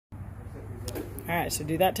right, so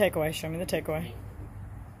do that takeaway. Show me the takeaway.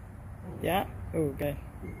 Yeah. Ooh, good.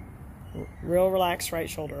 Real relaxed right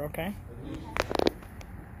shoulder, okay?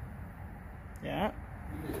 Yeah.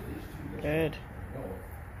 Good.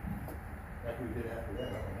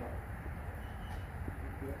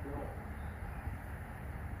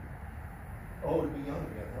 Oh, it'd be young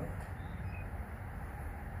again,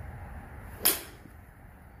 huh?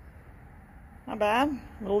 Not bad.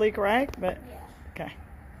 Little leak right, but okay.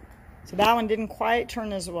 So that one didn't quite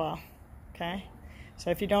turn as well. Okay.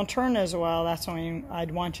 So if you don't turn as well, that's when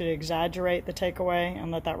I'd want you to exaggerate the takeaway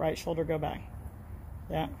and let that right shoulder go back.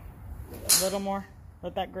 Yeah. A little more.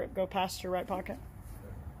 Let that grip go past your right pocket.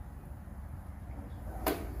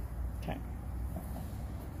 Okay.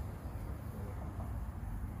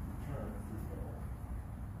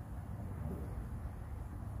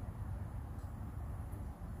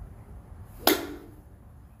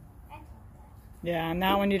 Yeah, and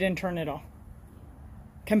that one you didn't turn at all.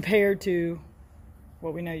 Compared to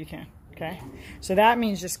what we know you can, okay? So that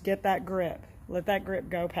means just get that grip. Let that grip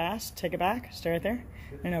go past. Take it back. Stay right there.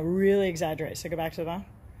 No, really exaggerate. So go back to the bottom.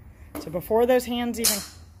 So before those hands even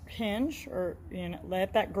hinge, or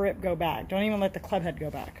let that grip go back. Don't even let the club head go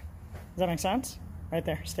back. Does that make sense? Right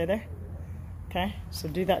there. Stay there. Okay? So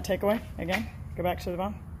do that takeaway again. Go back to the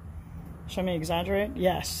bottom. Show me exaggerate.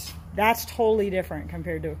 Yes. That's totally different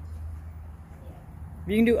compared to...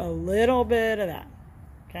 You can do a little bit of that.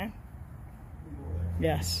 Okay?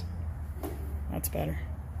 Yes. That's better.